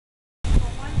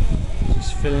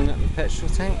filling up the petrol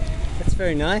tank. That's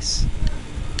very nice.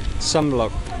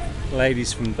 Sunblock.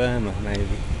 Ladies from Burma, maybe.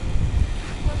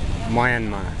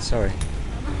 Myanmar, sorry.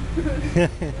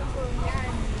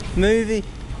 Movie.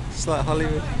 It's like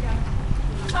Hollywood.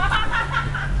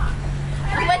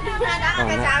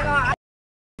 Oh,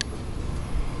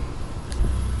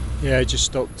 yeah, I just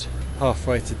stopped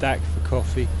halfway to Dak for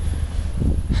coffee.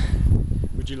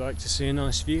 Would you like to see a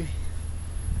nice view?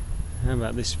 How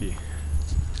about this view?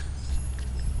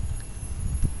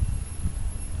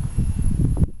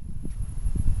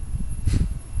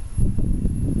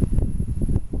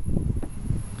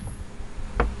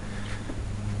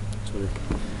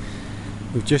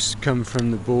 We've just come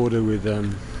from the border with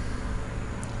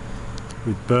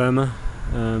Burma,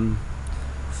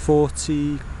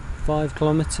 45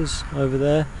 kilometres over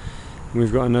there. And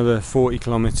we've got another 40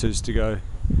 kilometres to go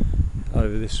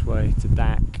over this way to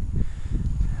Dak,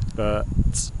 but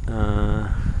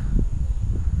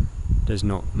there's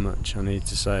not much I need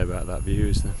to say about that view,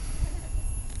 is there?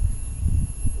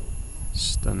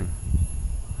 Stunning.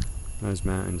 Those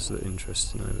mountains look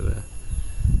interesting over there.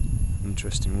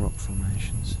 Interesting rock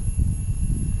formations.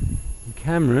 And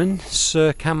Cameron,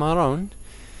 Sir Cameron,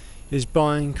 is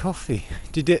buying coffee.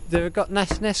 They got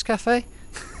Nescafe?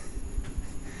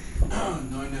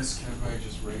 No Nescafe,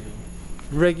 just regular.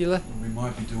 Regular? We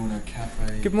might be doing a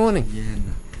cafe. Good morning.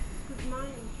 Yen. Good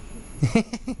morning.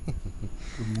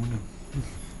 Good morning.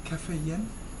 Cafe yen?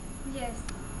 Yes.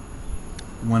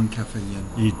 One cafe yen.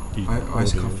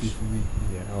 Iced coffee for me.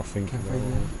 Yeah, I'll think Cafe about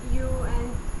yen. You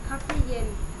and coffee yen.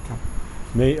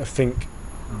 Me, I think.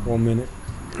 1 minute.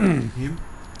 Him?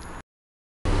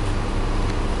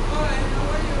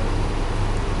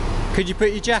 Could you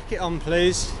put your jacket on,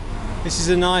 please? This is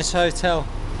a nice hotel.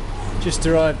 Just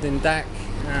arrived in Dak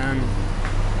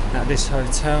at this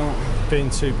hotel. Been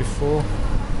to before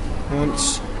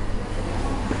once.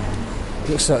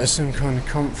 Looks like there's some kind of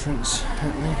conference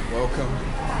happening. Welcome.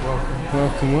 Welcome.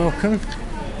 Welcome, welcome.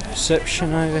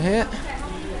 Reception over here.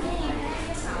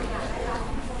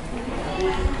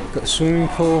 Got a swimming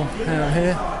pool out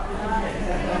here.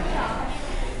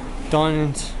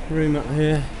 Dining room up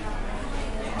here.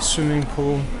 Swimming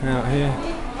pool out here.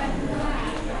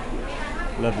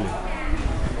 Lovely.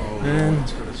 Oh,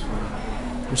 And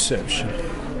reception.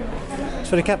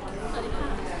 Sorry, Cap.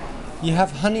 You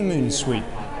have honeymoon suite.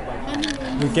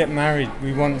 We get married.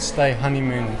 We want to stay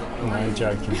honeymoon. No, I'm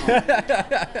joking.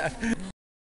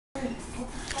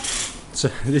 So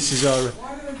this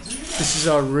is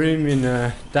our room in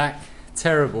Dak.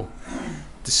 Terrible,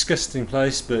 disgusting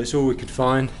place, but it's all we could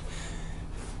find.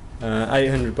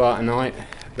 800 baht a night,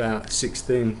 about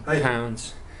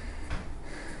 £16.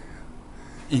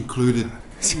 Included.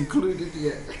 Included,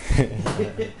 yeah.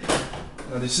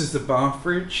 Now this is the bar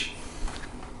fridge.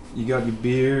 You got your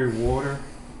beer, water,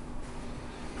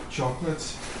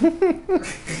 chocolates.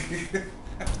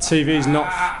 TV's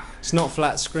it's not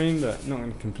flat screen, but not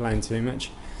going to complain too much.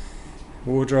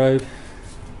 Wardrobe.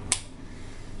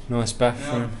 Nice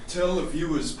bathroom. Now, tell the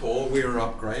viewers, Paul, we were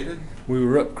upgraded. We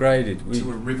were upgraded.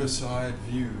 To a riverside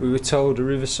view. We were told a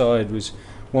riverside was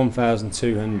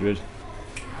 1,200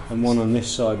 and one on this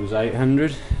side was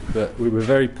 800, but we were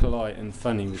very polite and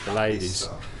funny with the ladies.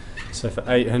 So for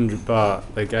 800 baht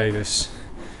they gave us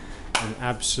an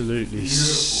absolutely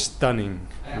stunning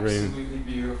room. Absolutely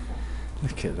beautiful.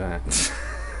 Look at that.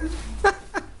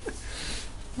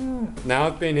 Now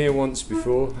I've been here once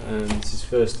before, and this is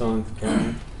first time for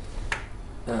Cameron.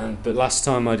 But last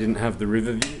time I didn't have the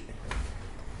river view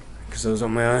because I was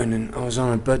on my own and I was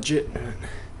on a budget.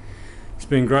 It's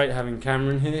been great having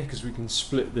Cameron here because we can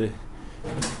split the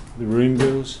room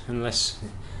bills unless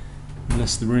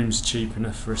the room's cheap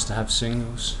enough for us to have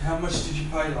singles. How much did you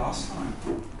pay last time?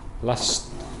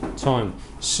 Last time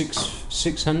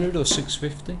 600 or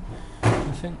 650,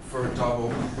 I think. For a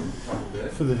double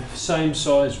bed? For the same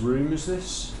size room as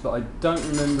this, but I don't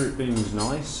remember it being as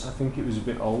nice. I think it was a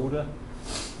bit older,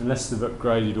 unless they've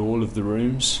upgraded all of the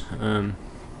rooms.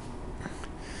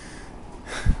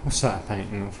 What's that a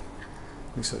painting of?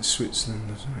 Looks like Switzerland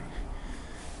or something.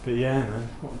 But yeah, man,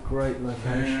 what a great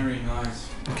location. Very nice.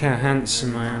 Look how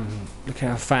handsome I am. Look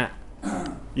how fat.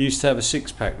 You used to have a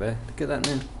six-pack there. Look at that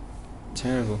now.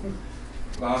 Terrible.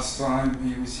 Last time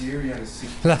he was here, he had a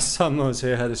six. Last time I was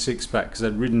here, I had a six-pack because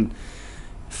I'd ridden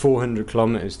 400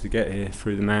 kilometres to get here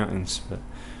through the mountains. But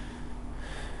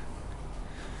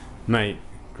mate,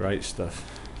 great stuff.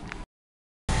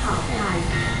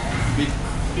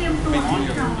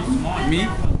 Me?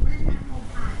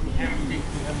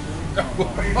 Got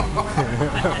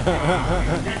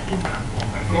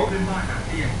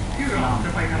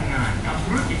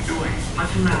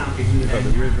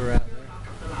the river out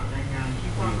there.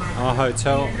 our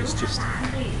hotel is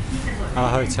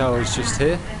just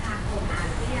here.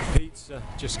 Pizza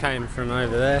just came from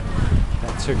over there.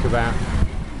 That took about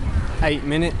 8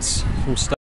 minutes from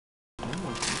start.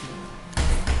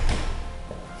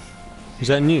 Is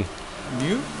that new?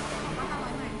 New?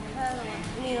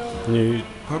 New.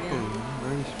 Purple.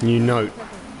 New note.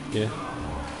 Yeah.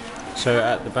 So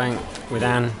at the bank with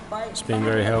Anne, it's been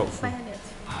very helpful.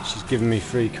 She's given me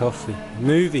free coffee.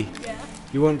 Movie. Yeah.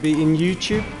 You want to be in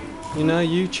YouTube? You know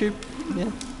YouTube?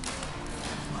 Yeah.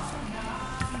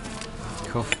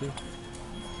 Coffee.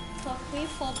 Coffee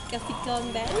for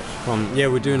Capricorn Bank. Yeah,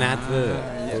 we're doing an advert.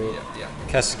 Yeah.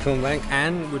 Capricorn Bank.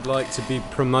 Anne would like to be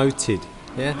promoted.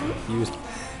 Yeah.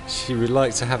 She would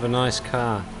like to have a nice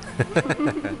car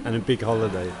and a big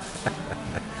holiday.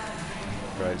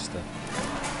 Great stuff.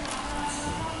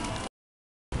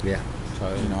 Yeah.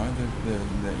 So You know,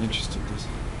 they're interested to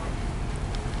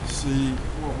see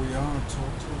what we are and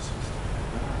talk to us.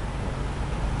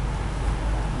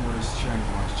 Whereas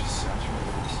Shanghai is just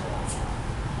saturated.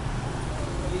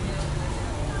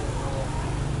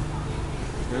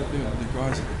 The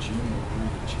guys at the gym were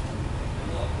really cheeky.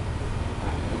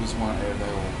 It was one area they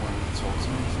all wanted to talk to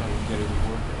me, so I could get any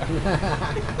work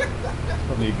out.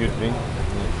 probably a good thing.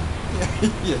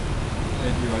 Yeah. I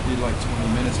did like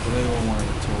 20 minutes, but they all wanted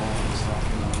to talk and stuff,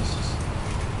 and it was just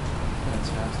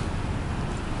fantastic.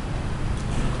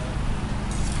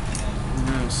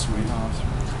 Real sweethearts.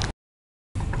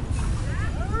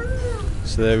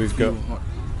 So there we've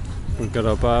got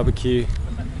our barbecue.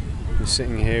 We're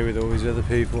sitting here with all these other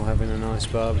people having a nice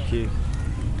barbecue.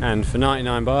 And for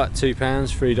 99 baht, £2,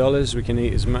 $3, we can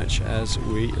eat as much as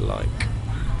we like.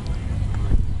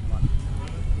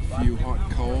 A few hot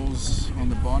coals on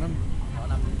the bottom.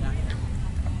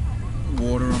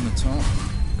 Water on the top.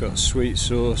 We've got sweet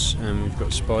sauce and we've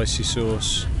got spicy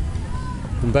sauce.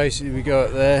 And basically we go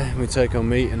up there and we take our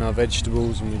meat and our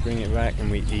vegetables and we bring it back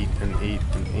and we eat and eat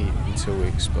and eat until we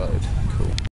explode.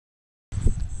 Cool.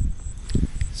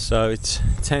 So it's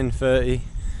 10:30.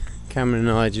 Cameron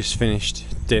and I just finished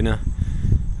dinner.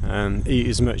 Eat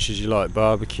as much as you like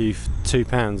barbecue for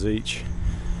 £2 each.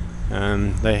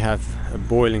 They have a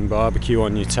boiling barbecue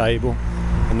on your table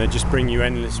and they just bring you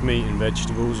endless meat and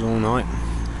vegetables all night.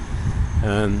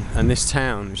 And this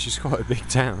town, which is quite a big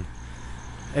town,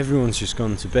 everyone's just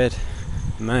gone to bed.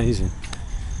 Amazing.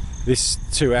 This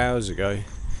 2 hours ago,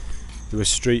 there were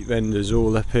street vendors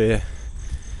all up here,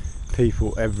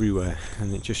 people everywhere,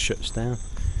 and it just shuts down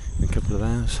in a couple of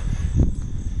hours.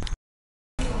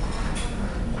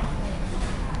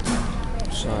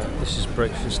 So this is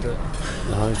breakfast at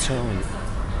the hotel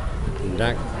in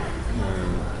Dak.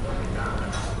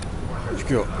 We've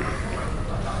got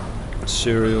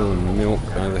cereal and milk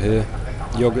over here,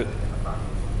 yogurt,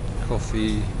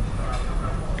 coffee,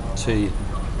 tea,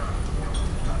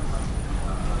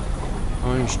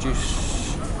 orange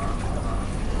juice,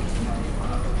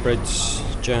 breads,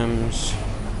 jams,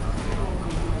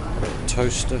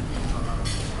 toaster.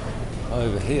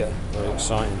 Over here, very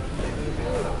exciting.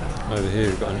 Over here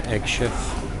we've got an egg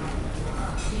chef.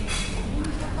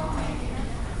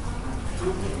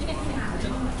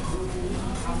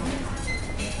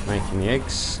 Making the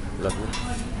eggs, lovely.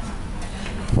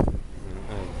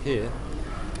 And over here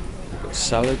we've got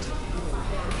salad,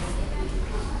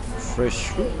 fresh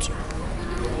fruit,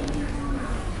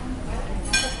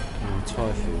 and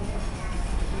Thai food.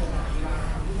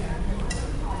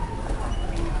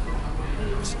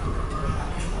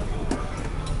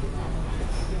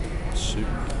 Soup.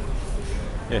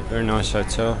 Yeah, very nice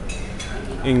hotel.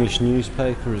 English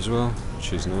newspaper as well,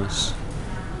 which is nice.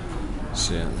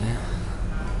 See out there.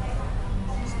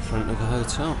 Front of the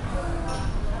hotel.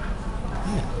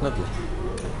 Yeah, lovely.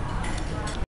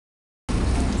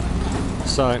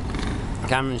 So,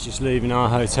 Cameron's just leaving our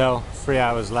hotel 3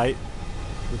 hours late.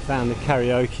 We found a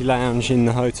karaoke lounge in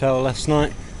the hotel last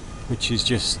night, which is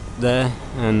just there,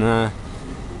 and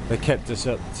they kept us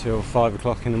up till 5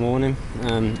 o'clock in the morning.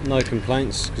 No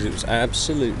complaints, because it was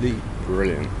absolutely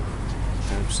brilliant.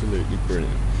 Absolutely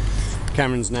brilliant.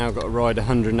 Cameron's now got to ride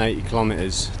 180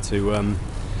 kilometres to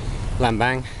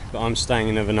Lambang, but I'm staying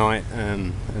another night,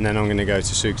 and then I'm going to go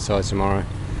to Sukhothai tomorrow.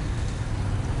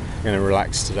 I'm going to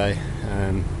relax today.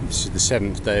 This is the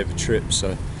 7th day of the trip,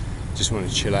 so just want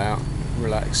to chill out,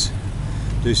 relax,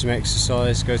 do some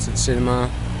exercise, go to the cinema.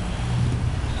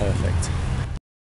 Perfect.